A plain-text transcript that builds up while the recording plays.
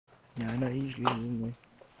Yeah, I know, he usually is, isn't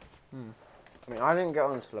he? I mean, I didn't get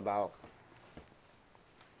on until about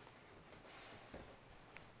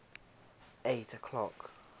 8 o'clock.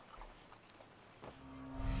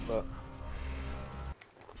 But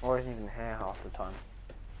I wasn't even here half the time.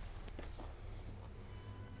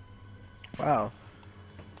 Wow.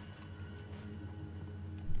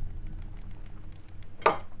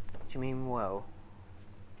 Do you mean well?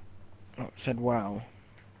 Oh, it said wow.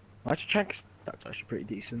 My check stats actually pretty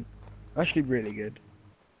decent. Actually really good.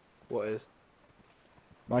 What is?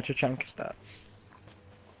 My Chachanka stats.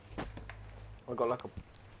 I got like a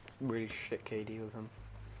really shit KD with him.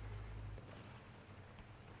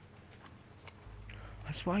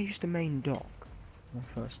 I swear I used to main dock when I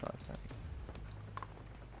first started playing.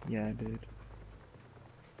 Yeah, I did.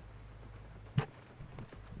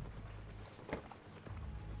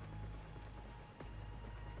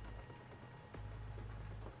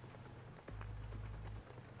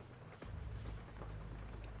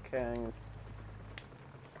 Okay.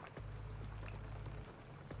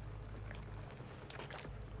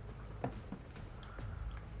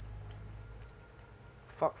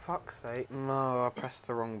 Fuck's sake. No, I pressed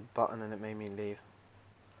the wrong button and it made me leave.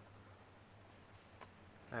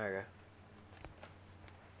 There we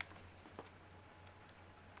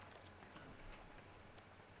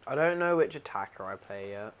go. I don't know which attacker I play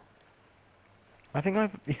yet. I think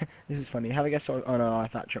I've... this is funny. Have a guess what... Oh no, I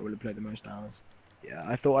Thatcher would have played the most hours. Yeah,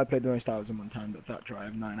 I thought I played the most hours in one time, but Thatcher I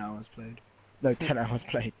have 9 hours played. No, 10 hours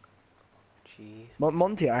played. Jeez.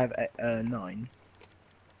 Monty I have 9.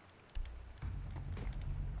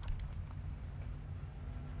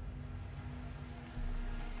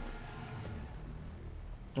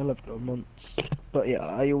 I love gold months. But yeah,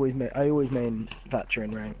 I always main Thatcher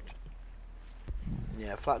in ranked.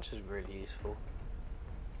 Yeah, Fletcher's really useful.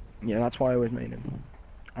 Yeah, that's why I always main him.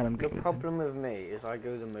 And I'm The good with him. problem with me is I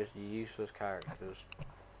go the most useless characters.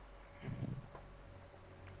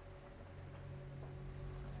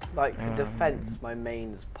 Like for defense, my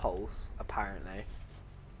main is Pulse, apparently.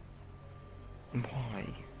 Why?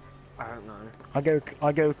 I don't know.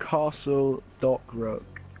 I go Castle, Doc,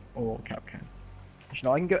 Rook, or Capcan. Actually,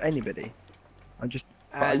 no, I can go anybody. But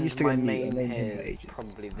I used to go my mute main and main him here for is ages.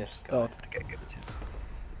 probably I this guy. started to get good at him.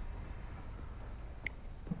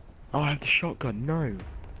 Oh, I have the shotgun. No.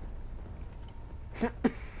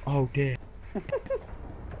 Oh dear.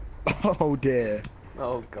 Oh dear.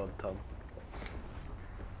 Oh god, Tom.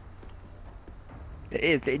 It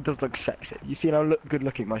is. It does look sexy. You see how good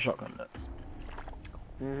looking my shotgun looks.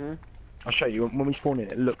 Mhm. I'll show you when we spawn in.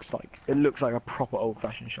 It looks like a proper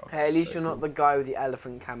old-fashioned shotgun. Hey, at least So you're not cool. the guy with the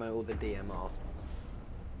elephant camo or the DMR.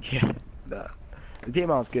 Yeah. That. The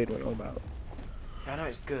DMR's good. What all about? I know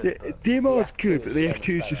it's good. Yeah, But DMR's the F2 good, but the so F2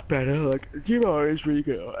 is much just better. Like DMR is really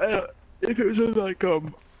good. If it was on like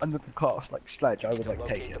another class like Sledge, I would like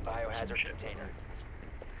take it or some shit.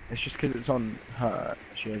 It's just because it's on her.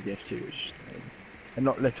 She has the F2, which is just amazing. And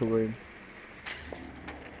not Little Room.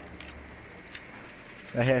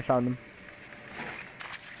 They're here, found them.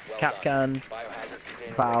 Capcan,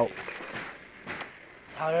 Valk,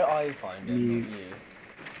 How did I find it? Mute.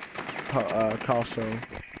 Not you. Castle.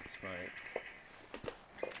 Smoke.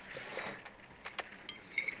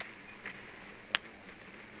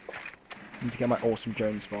 Need to get my awesome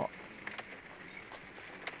drone spot.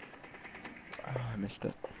 Oh, I missed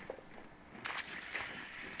it.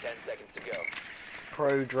 10 seconds to go.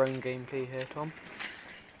 Pro drone gameplay here, Tom.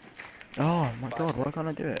 Oh my god, why can't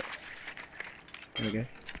I do it? There we go.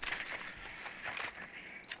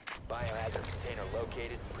 Biohazard container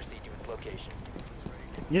located. Proceed to its location.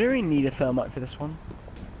 You don't really need a thermite for this one.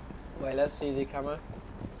 Wait, let's see the camo.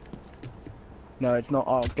 No, it's not.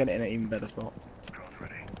 I'll get it in an even better spot.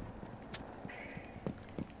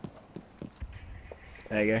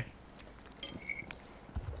 There you go.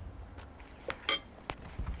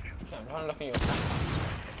 Okay, I'm trying to look at your camo.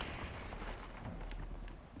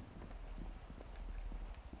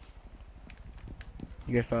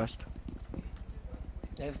 You go first.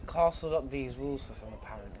 They've castled up these walls for some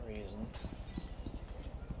apparent reason.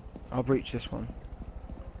 I'll breach this one.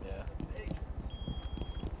 Yeah.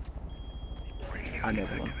 I know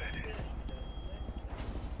the one.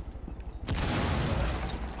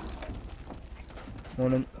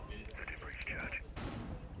 Morning.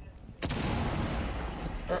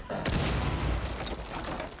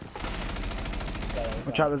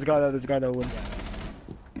 Watch out, there's a guy there, that will win.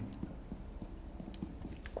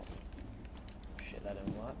 Shit, that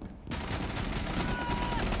didn't work.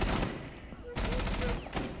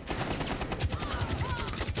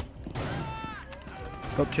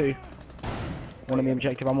 Got 2. One on the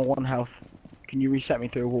objective, I'm on 1 health. Can you reset me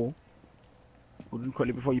through a wall?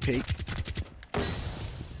 Quickly before you peek.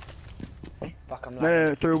 Fuck, I'm No, lagging.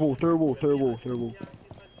 no, through a wall, through a wall, through a wall, through a wall.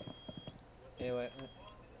 Here, wait.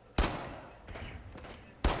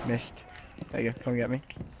 Missed. There you go, come and get me.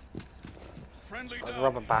 I was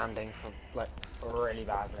rubber banding for, like, really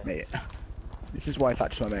badly. Mate, this is why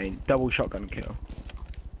Thatcher's my main. Double shotgun kill.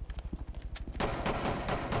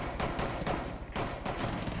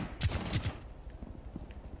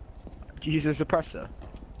 Do you use a suppressor?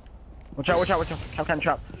 Watch out, watch out, watch out. Capcan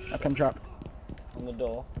trap. Capcan trap. On the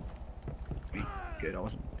door. Good, I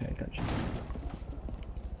wasn't paying attention.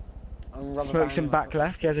 I'm rubber Smokes him banding back myself.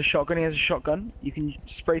 left. He has a shotgun. He has a shotgun. You can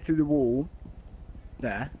spray through the wall.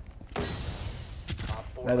 There. Op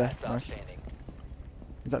 4 There, last nice. standing.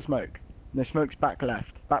 Is that smoke? No, smoke's back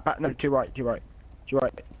left. Back, back. No, to your right. To your right. To your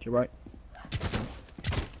right. To your right.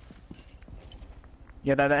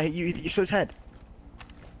 Yeah, there, there. You saw his head.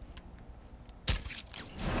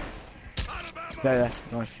 There, there.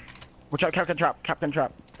 Nice. Watch out, Capcan trap. Capcan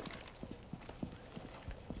trap.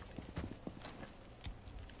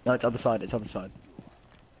 No, it's other side. It's other side.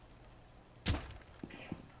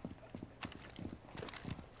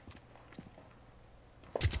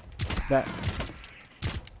 There.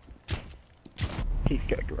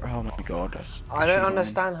 Oh my god, that's... I don't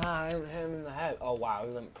understand how I hit him in the head. Oh wow,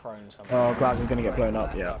 he went prone somewhere. Oh, Glass is gonna get blown up,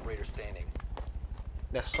 Last yeah. operator standing.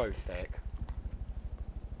 They're so thick.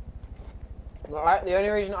 Like, the only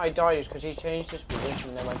reason I died is because he changed his position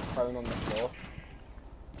and then went prone on the floor.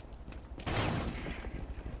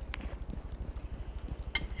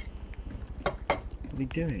 What are they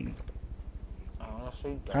doing? I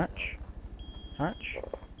honestly don't Hatch? Hatch?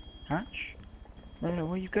 Hatch? No, no,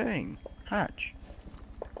 where are you going? Hatch?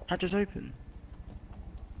 Hatch is open.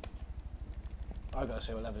 know. I gotta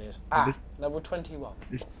see what level he is. Ah, this- level 21.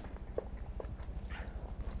 this-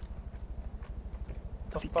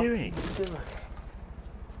 The What's he fuck doing? are you doing?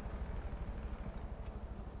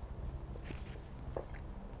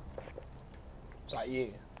 Is that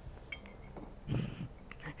you?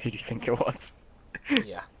 Who do you think it was?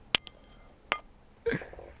 Yeah.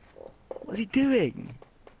 What's he doing?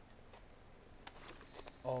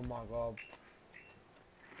 Oh my god.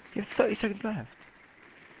 You have 30 seconds left.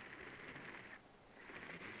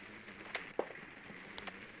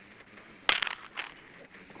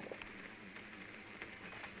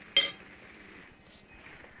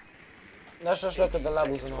 Let's just look at the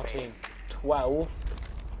levels in our team. 12.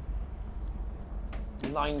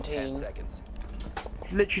 10 19. seconds.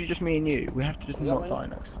 It's literally just me and you. We have to just You got not me? die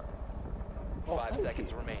next time. Oh, 5 thank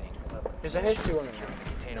seconds you. remaining. There's a history on it.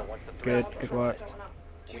 Container once the Good, threat. good work. Do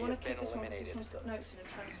We you want have to keep been this one because eliminated. this one's got notes in and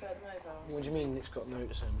transfer them over? What do you mean it's got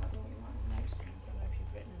notes in? I thought you might have notes in. I don't know if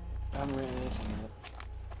you've written. I haven't written anything in it.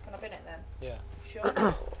 Can I bin it then? Yeah.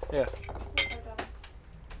 Sure. Yeah. Okay, done.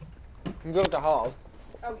 You can go to hard.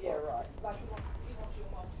 Oh yeah, right. Like you want your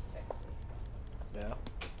mom to tick. Yeah.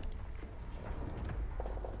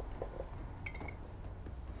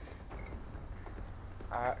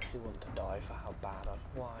 I actually want to die for how bad I...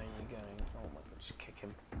 Why are you going? Oh my god, just kick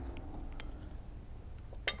him.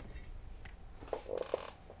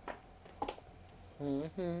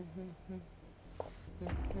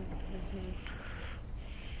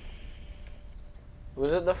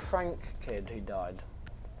 Was it the Frank kid who died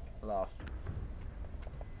last?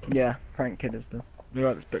 Yeah, prank kid is the. You're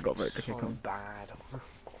right, this bit got very So kick on. bad.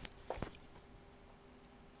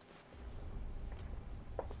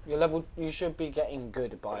 Your level, you should be getting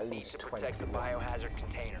good by at least To 20. protect the biohazard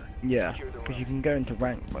container. Yeah, Secure the because you room. can go into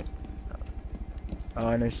rank like. Oh,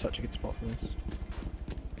 I know such a good spot for this.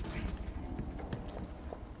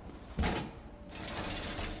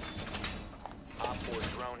 Op 4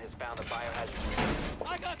 drone has found the biohazard.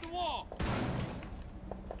 I got the wall!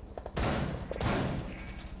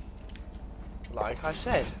 Like I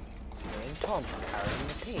said, me and Tom are carrying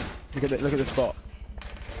the team. Look at the spot.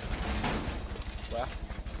 Where?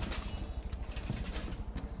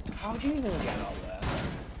 How do you even get up there?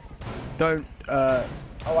 Don't.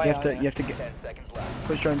 Oh, wait, You have to. I You have to get. 10 seconds left.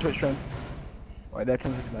 Twitch drone. Twitch drone. Right there,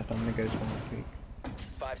 10 seconds left. I'm gonna go spawn quick.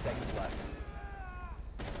 5 seconds left.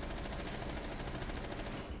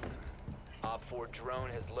 Op 4 drone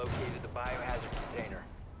has located the biohazard container.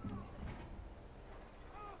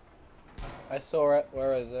 I saw it.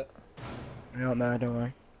 Where is it? You're not there, don't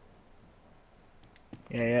worry.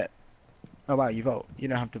 Yeah, yeah. Oh wow, you vault. You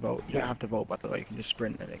don't have to vault. You don't have to vault, by the way. You can just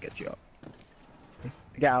sprint and it gets you up.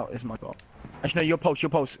 Get out. This is my fault. Actually, no. Your pulse. Your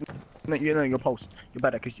pulse. No, you know your pulse. You're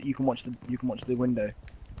better because you can watch the. You can watch the window.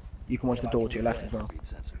 You can watch the door to your left as well.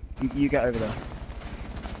 You get over there.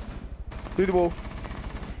 Through the wall.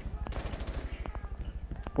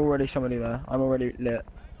 Already somebody there. I'm already lit.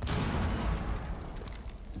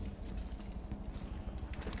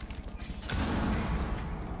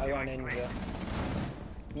 got an ninja.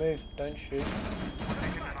 Move, don't shoot.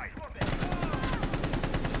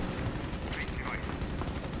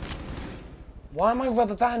 Why am I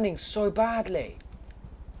rubber banding so badly?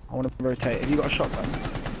 I want to rotate. Have you got a shotgun?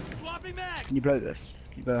 Can you blow this?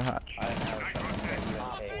 Can you blow the hatch? I don't have a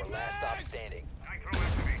shotgun. Last stop standing.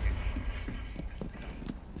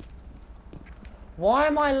 Why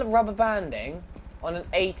am I rubber banding on an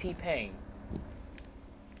 80 ping?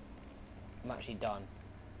 I'm actually done.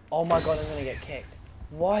 Oh my god, I'm gonna get kicked.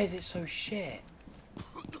 Why is it so shit?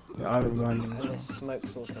 I don't mind. And this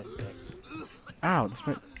smoke's autistic. Ow, the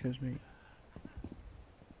smoke kills me.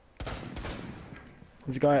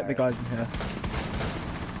 There's a guy, the guy's in here.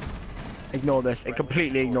 Ignore this.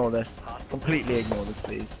 Completely ignore this. Completely ignore this,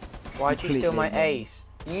 please. Why'd you steal Completely my ignore ace?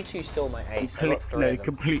 You two stole my ace. I got three No, of them.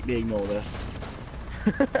 completely ignore this.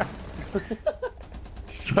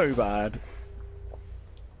 So bad.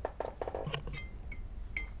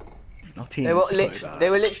 Our team They were, is so bad. they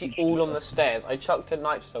were literally It's all on the disgusting. stairs. I chucked a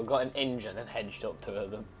nitrocell, got an engine, and headshot two of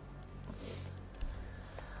them.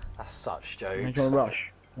 That's such Do you jokes. want to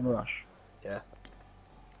rush? You want to rush? Yeah.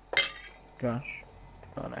 Gosh.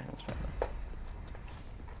 Oh no, that's fair enough.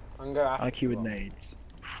 I'm going after IQ with you. nades.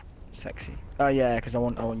 Sexy. Oh yeah, because I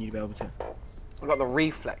want you to be able to I've got the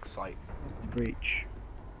reflex sight. breach.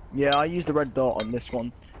 Yeah, I use the red dot on this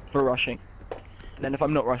one for rushing. And then if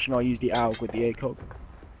I'm not rushing, I'll use the AUG with the ACOG.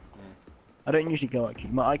 I don't usually go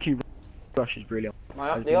IQ. My IQ rush is brilliant. The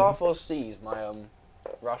R4C is my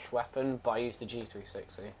rush weapon, but I use the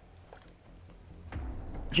G360.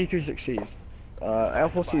 G360s.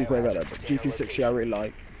 L4C is way better, but G360 I really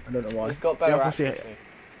like. I don't know why. It's got better The L4C accuracy.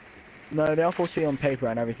 No, the L4C on paper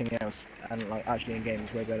and everything else, and like actually in game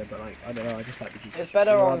is way better. But like I don't know, I just like the G360. It's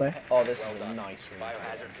better on. rather. Oh, this is a nice room.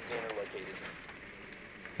 Biohazard container located.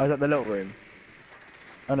 Oh, is that the little room?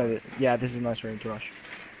 Oh no, yeah, this is a nice room to rush.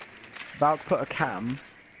 About to put a cam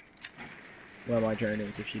where my drone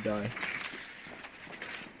is if you die.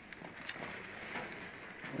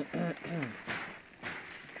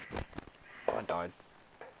 I died.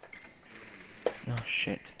 Oh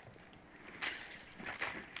shit.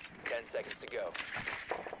 10 seconds to go.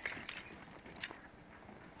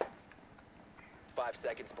 5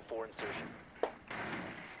 seconds before insertion.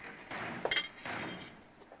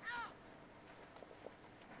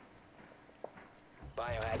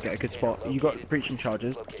 Biohazard Get a good container spot. You got located. breaching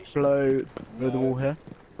charges. Location. Blow the wall here.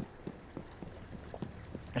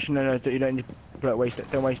 Actually, no, you don't need to blow it. Waste it.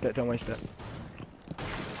 Don't waste it. Don't waste it.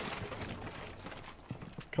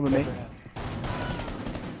 Come with me.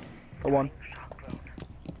 Got one.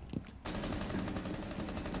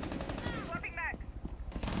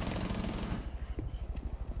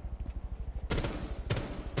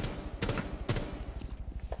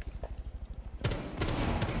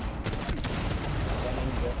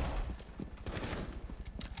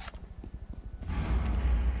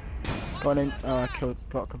 Got in. Oh, I killed.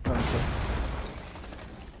 Got a component.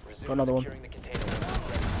 Resume Got another one. securing the container.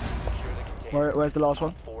 Secure the container. Where's the last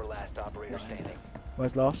one? 4 last operator Right. standing.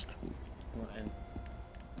 Where's last? Not in.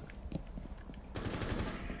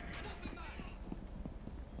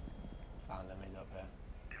 Found him, he's up here.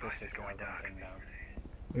 This is going thing down.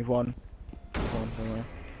 We've won. We've won somewhere.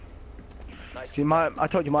 Nice. See, I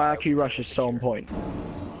told you my IQ rush is so on point.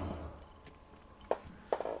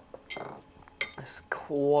 It's a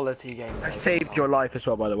quality game. I saved your life as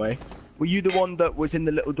well, by the way. Were you the one that was in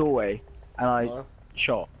the little doorway and I No.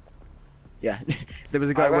 shot? Yeah, there was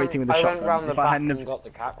a guy waiting with a I shotgun. went round the If I back hadn't and have, got the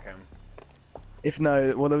Capcom. if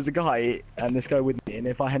no, well there was a guy and this guy with me, and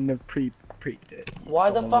if I hadn't have preeked it. Why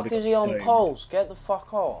the someone fuck would've is he got on domed. pulse? Get the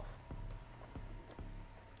fuck off.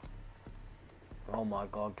 Oh my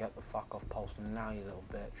god, get the fuck off pulse now, you little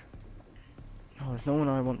bitch. Oh, there's no one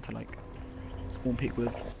I want to like spawn peek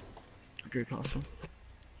with. Go castle.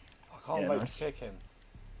 I can't Yeah, wait nice. to kick him.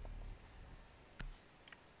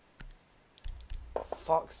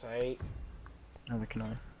 Fuck's sake. Neither can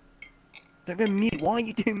I. Don't go mute. Why are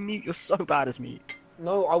you doing mute? You're so bad as mute.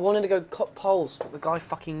 No, I wanted to go cut pulse, but the guy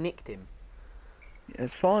fucking nicked him. Yeah,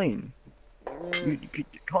 it's fine. You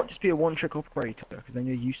can't just be a one-trick operator because then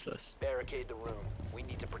you're useless. Barricade the room. We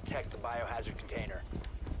need to protect the biohazard container.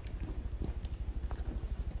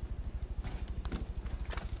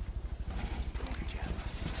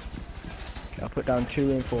 Okay, I'll put down 2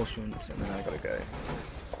 reinforcements and then I gotta go.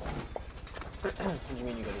 What do you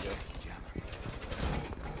mean you gotta go?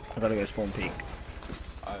 I gotta go spawn peek.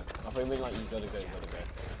 Oh, I thought you meant like you gotta go, you gotta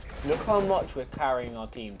go. Look how much we're carrying our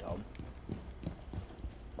team, Tom.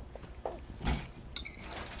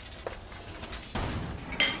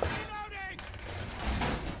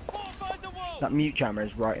 That mute jammer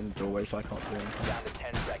is right in the doorway, so I can't do anything. Down to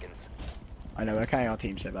 10 seconds. I know, we're carrying our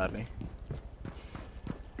team so badly.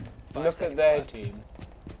 Look at their team.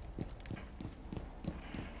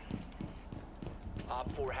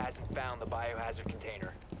 Op 4 hasn't found the biohazard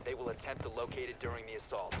container. They will attempt to locate it during the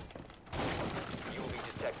assault. You will be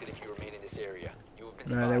detected if you remain in this area. You have been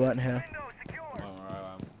No, they spotted. weren't here.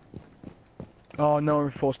 Alright, Oh, no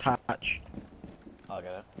reinforced hatch. I'll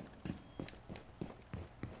get it.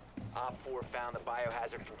 Op 4 found the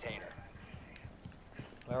biohazard container.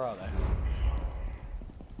 Where are they?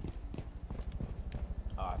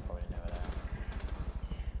 Oh, I probably know where they are.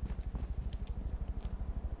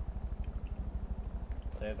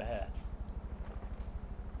 Are they over here?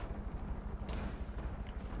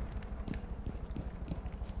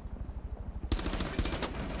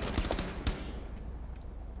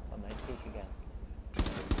 Oh, mate, peek again.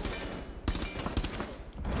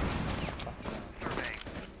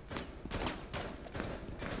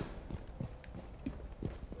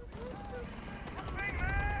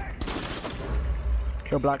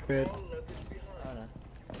 Kill Blackbeard. Oh no.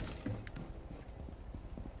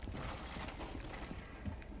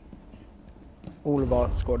 All of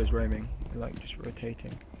our squad is roaming. They're like just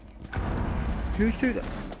rotating. Who threw that?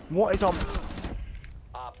 What is on?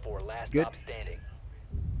 Op 4, last Good. op standing.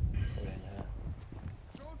 Probably in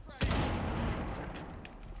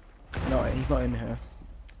here. No, he's not in here.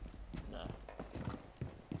 No.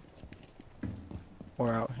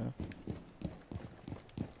 Or out here.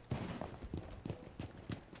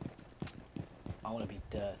 I want to be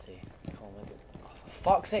dirty. Come on with it. Oh, for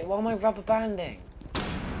fuck's sake, why am I rubber banding?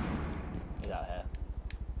 He's out here.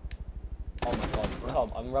 Oh my god,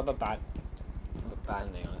 Tom, I'm rubber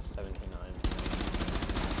banding on a 79.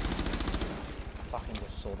 Fucking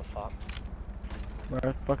just saw the fuck. Where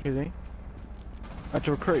the fuck is he? That's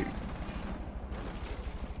a recruit.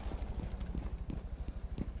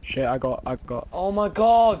 Shit, I got. Oh my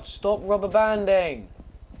god, stop rubber banding!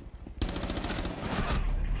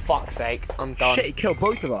 Fuck's sake, I'm done. Shit, he killed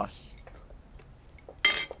both of us.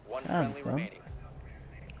 One Damn, friendly son. remaining.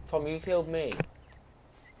 Tom, you killed me.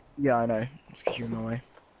 Yeah, I know. It's because you're in my way.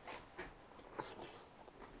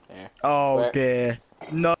 Yeah. Oh Where- dear.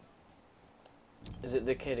 No. Is it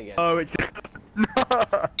the kid again? Oh, it's.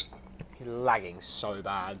 No. He's lagging so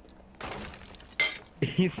bad.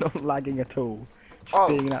 He's not lagging at all. Just Oh.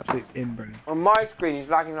 being an absolute inbred. On my screen, he's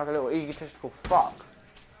lagging like a little egotistical fuck.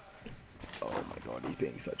 Oh my god, he's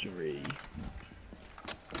being such a ree.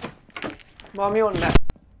 Mum, you on net?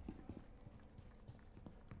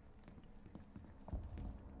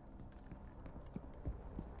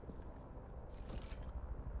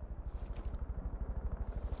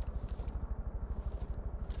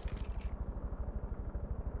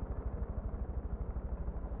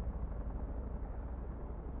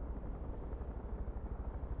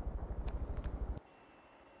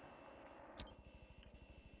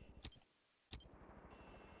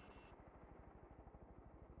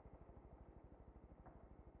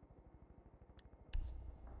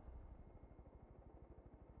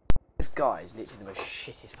 This guy is literally the most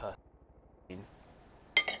shittest person.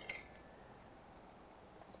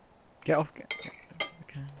 Get off.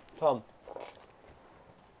 Okay. Tom,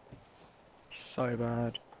 So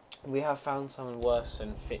bad. we have found someone worse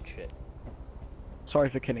than fit shit. Sorry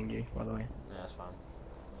for killing you, by the way. Yeah, that's fine.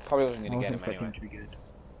 Probably wasn't I gonna wasn't get him expecting anyway. him to be good.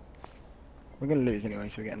 We're gonna lose anyway,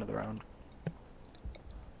 so we get another round.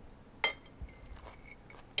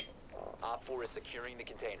 Op 4 is securing the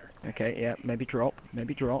container. Okay, yeah, maybe drop.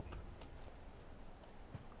 Maybe drop.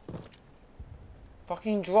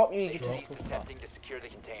 Fucking drop, you Cease egotistical fuck. attempting to secure the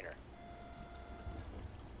container.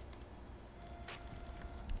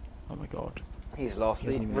 Oh my god. He's lost. He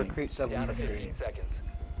The hasn't even- recruit's level Down to 15. 15 seconds.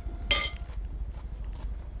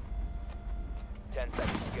 10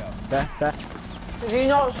 seconds to go. There. Did you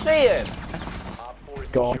not see him? Op 4 is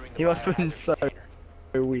God, securing the he must have been biohazard so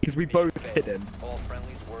container. weak. Because we Mission both failed. hit him. All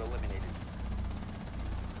friendlies were eliminated.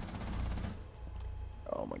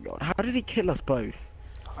 Oh my god. How did he kill us both?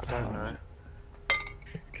 I don't know.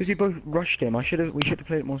 Because we both rushed him. We should have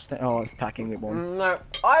played it more oh, it's attacking with one. No,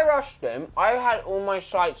 I rushed him. I had all my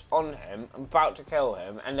sights on him, about to kill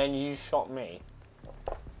him, and then you shot me.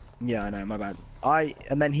 Yeah, I know, my bad.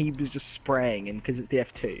 And then he was just spraying, and because it's the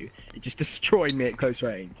F2, it just destroyed me at close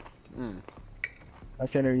range.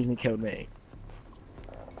 That's the only reason he killed me.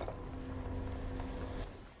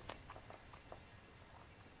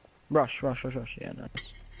 Rush. Yeah,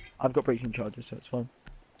 nice. I've got breaching charges, so it's fine.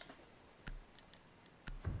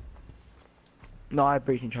 No, I have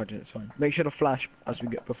breaching charges, it's fine. Make sure to flash as we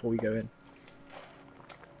get before we go in.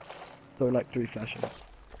 Throw like 3 flashes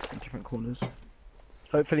in different corners.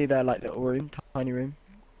 Hopefully they're like little room, tiny room.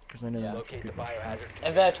 Because I know Yeah. they're Locate the good. biohazard If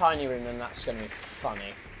container. they're a tiny room, then that's gonna be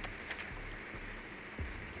funny.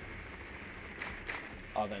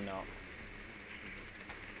 Oh, they're not.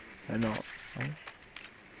 They're not. Right?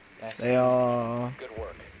 They're They are Good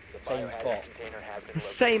work. The Same biohazard spot. container has been the located.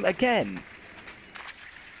 same again.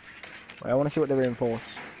 Wait, I want to see what they reinforce.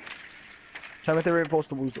 Tell me if they reinforce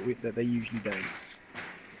the walls that they usually don't.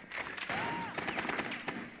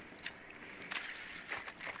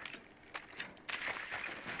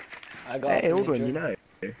 I got up Hey, in the Aldwin, you gym. know.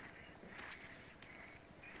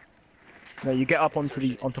 No, you get up onto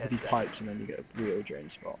these on top of these pipes and then you get a real drain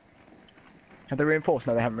spot. Have they reinforced?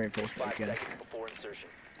 No, they haven't reinforced it 5 again. seconds before insertion.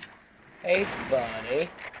 Hey, buddy.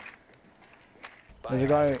 There's a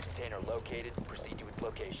guy. Biohazard container located. Proceed to its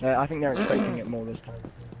location. Yeah, I think they're expecting it more this time,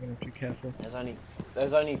 so we're gonna have to be careful.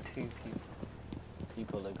 There's only 2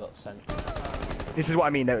 people that got sent. This is what I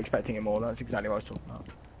mean. They're expecting it more. That's exactly what I was talking about.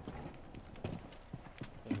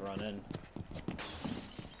 We've run in.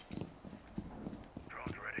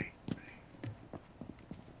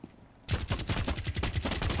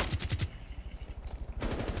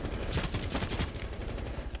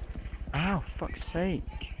 Ow, fuck's sake.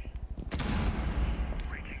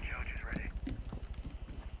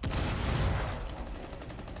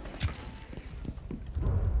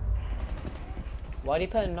 Why do you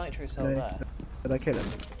put a nitro cell Okay. there? Did I kill him?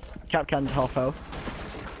 Capcan's half health.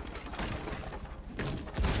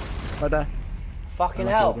 Right there. Fucking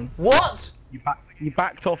I hell. killed him. What? You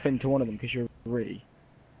backed off into one of them because you're re.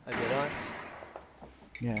 Oh, did I?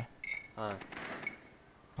 Yeah. Oh.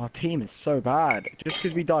 Our team is so bad. Just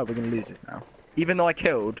because we died, we're gonna lose this now. Even though I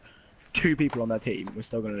killed 2 people on their team, we're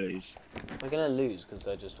still gonna lose. We're gonna lose because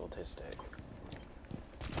they're just autistic.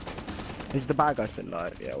 Is the bad guy still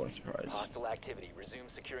alive? Yeah, what a surprise. Hostile activity. Resume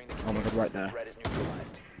securing the Oh my god, right there. threat is neutralized.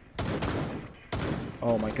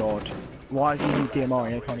 Oh my god. Why is he using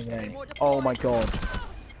DMR? I can't even aim. Oh my god.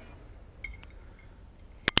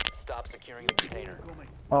 Stop securing the container.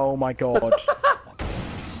 Oh my god.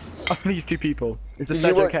 These 2 people. Is the Did you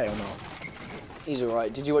Seige watch- okay or not? He's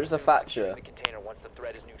alright. Did you watch the Thatcher? The container once the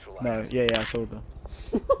threat is neutralized. No, yeah, I saw them.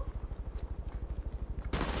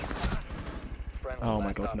 Friendly Oh my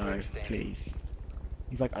last god, no, operator standing. please.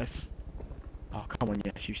 He's like, oh, come on,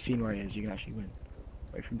 yes, you've seen where he is, you can actually win.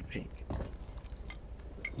 Wait for him to peek.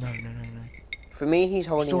 No, no, no, no. For me, he's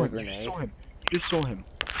You holding saw a him, you grenade. just saw him. You just saw him.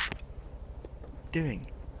 Doing.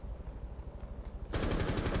 Secure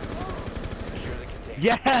the container.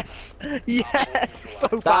 Yes! Yes! So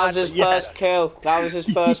bad, That was his but yes. first kill. That was his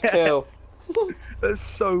first kill. That's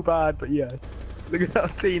so bad, but yes. Look at our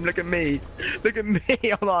team, look at me. Look at me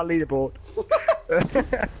on our leaderboard.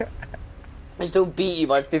 I still beat you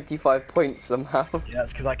by 55 points somehow. Yeah,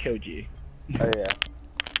 that's because I killed you. Oh yeah.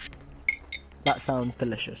 That sounds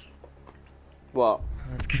delicious. What?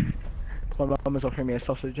 That's good. My mum was offering me a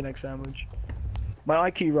sausage and egg sandwich.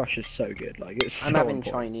 My IQ rush is so good, like it's so I'm having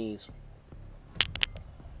important. Chinese.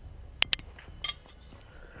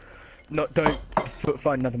 Don't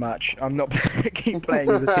find another match. I'm not keep playing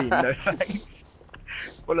as a team, no thanks.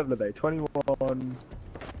 What level are they? 21,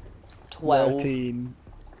 12. 13,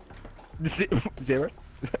 0?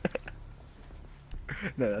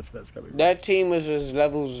 No, that's coming. Their team was as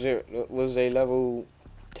level 0, was a level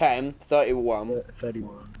 10, 31.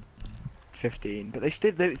 31, 15, but they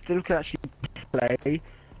still can actually play.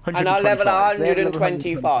 And I level 125, so they had level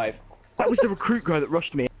 125. That was the recruit guy that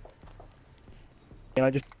rushed me, and I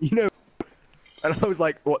just, and I was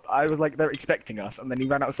like, what? I was like, they're expecting us, and then he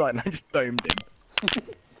ran outside, and I just domed him.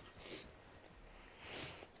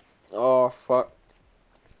 Oh fuck.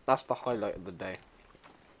 That's the highlight of the day.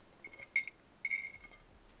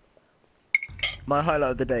 My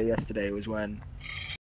highlight of the day yesterday was when